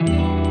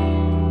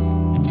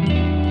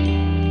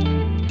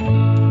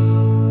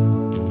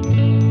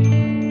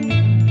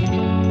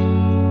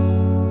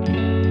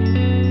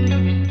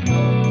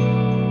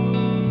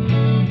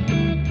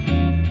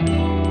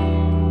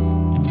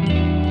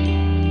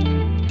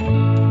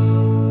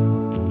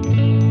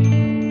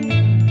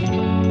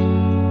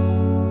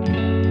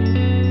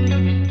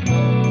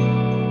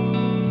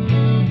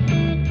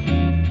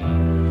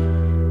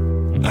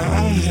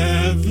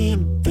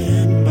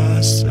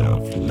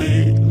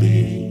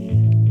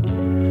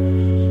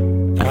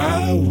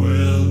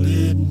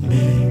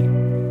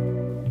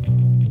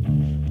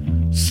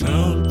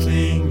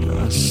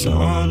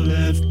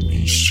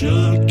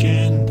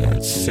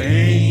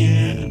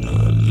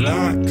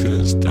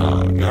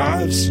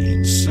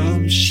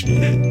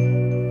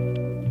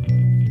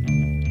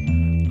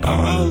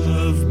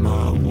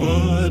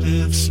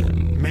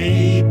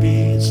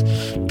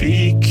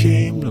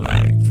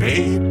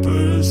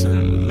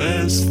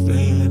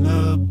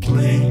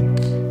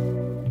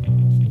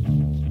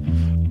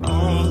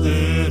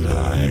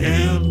I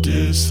am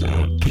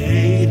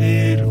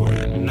dissipated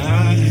when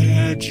I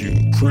had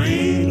you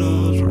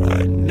cradled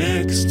right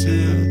next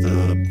to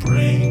the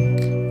brink.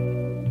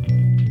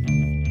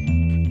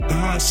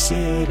 I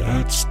said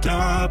I'd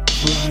stop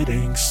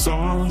writing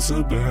songs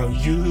about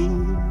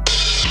you,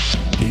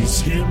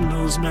 these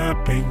hymnals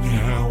mapping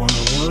how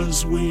I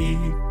was weak.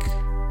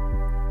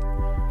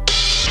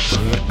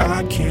 But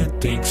I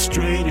can't think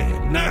straight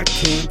and I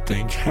can't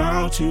think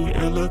how to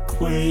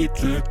eloquate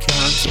the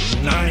kinds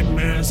of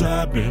nightmares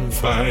I've been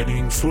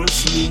fighting for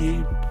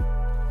sleep.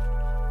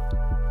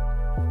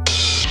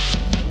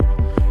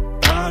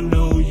 I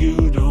know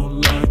you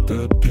don't like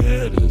the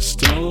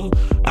pedestal,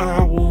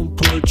 I won't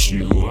put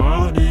you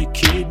on it,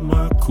 keep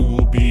my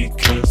cool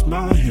because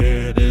my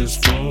head is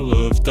full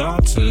of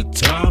thoughts,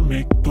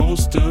 atomic,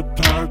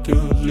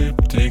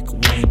 post-apocalyptic.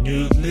 When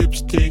your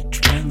lipstick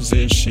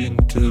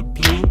transitioned to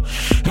blue,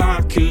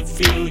 I could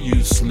feel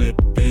you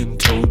slipping,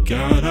 told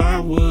God I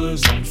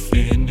wasn't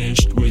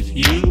finished with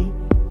you.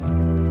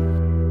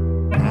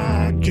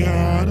 I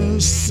gotta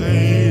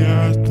say,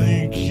 I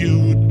think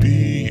you'd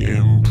be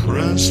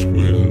impressed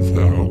with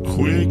how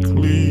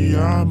quickly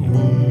I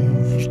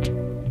moved.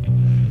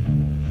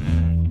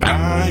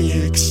 I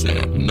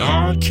accept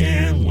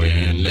Narcan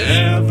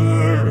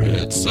whenever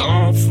it's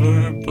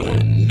offered,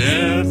 but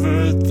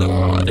never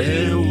thought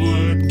it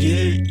would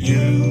get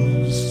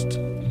used.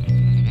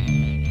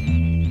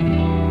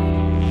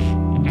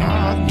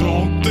 I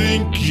don't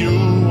think you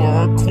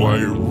are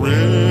quite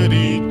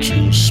ready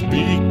to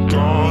speak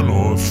on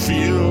or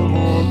feel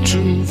or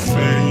to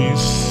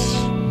face.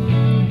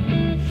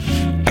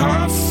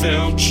 I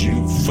felt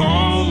you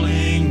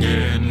falling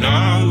and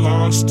I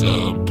lost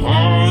a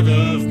part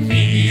of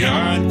me.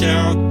 I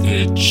doubt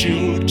that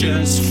you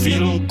just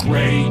feel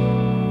great.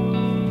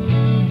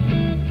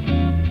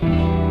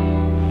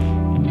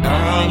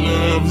 I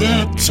love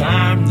the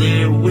time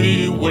that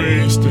we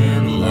waste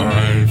in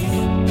life,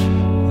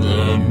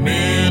 the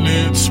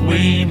minutes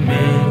we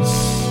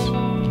miss.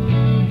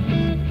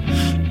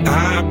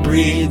 I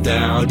breathe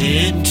out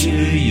into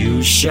you,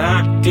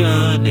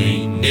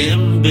 shotgunning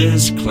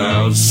nimbus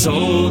clouds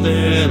so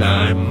that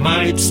I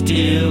might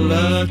steal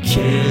a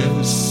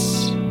kiss.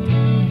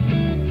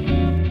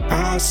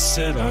 I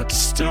said I'd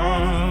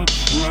stop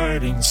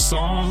writing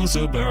songs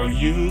about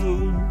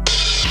you,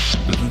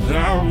 but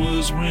that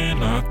was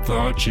when I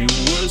thought you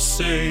were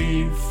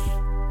safe.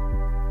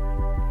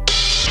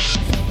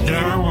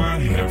 Now I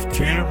have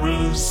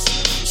cameras,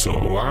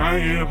 so I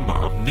am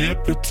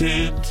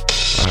omnipotent.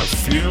 I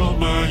feel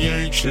my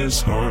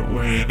anxious heart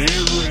when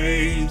it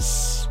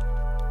races.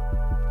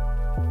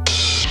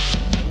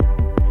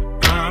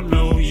 I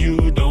know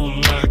you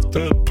don't like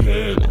the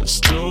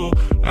pedestal,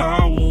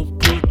 I won't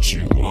put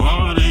you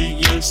on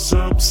it. Yes,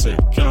 I'm sick,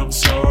 I'm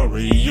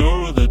sorry.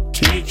 You're the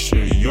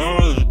tincture,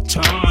 you're the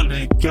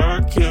tonic.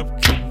 I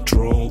kept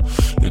control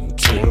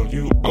until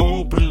you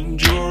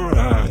opened your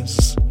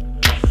eyes.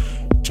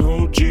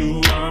 Told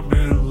you I'm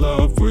in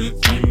love with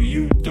you,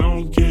 you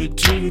don't get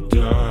to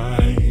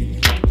die.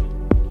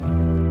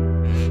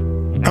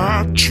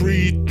 I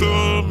treat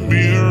the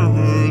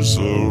mirrors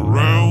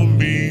around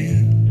me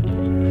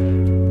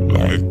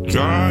like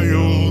I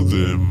owe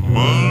them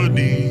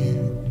money.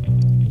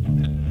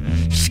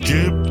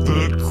 Skip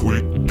the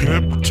quick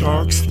pep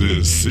talks,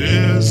 this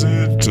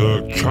isn't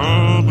a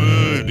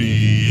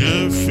comedy.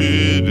 If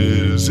it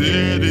is,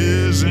 it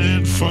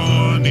isn't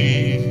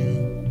funny.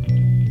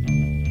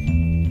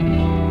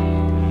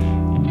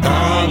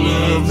 I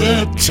love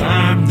the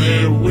time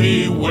that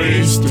we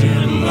waste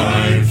in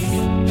life,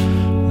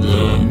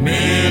 the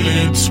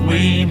minutes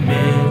we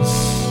miss.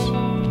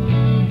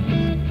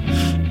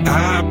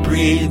 I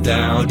breathe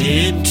out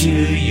into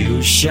you,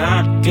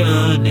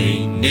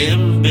 shotgunning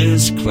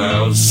nimbus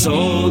clouds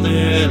so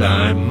that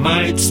I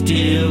might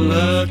steal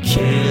a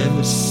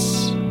kiss.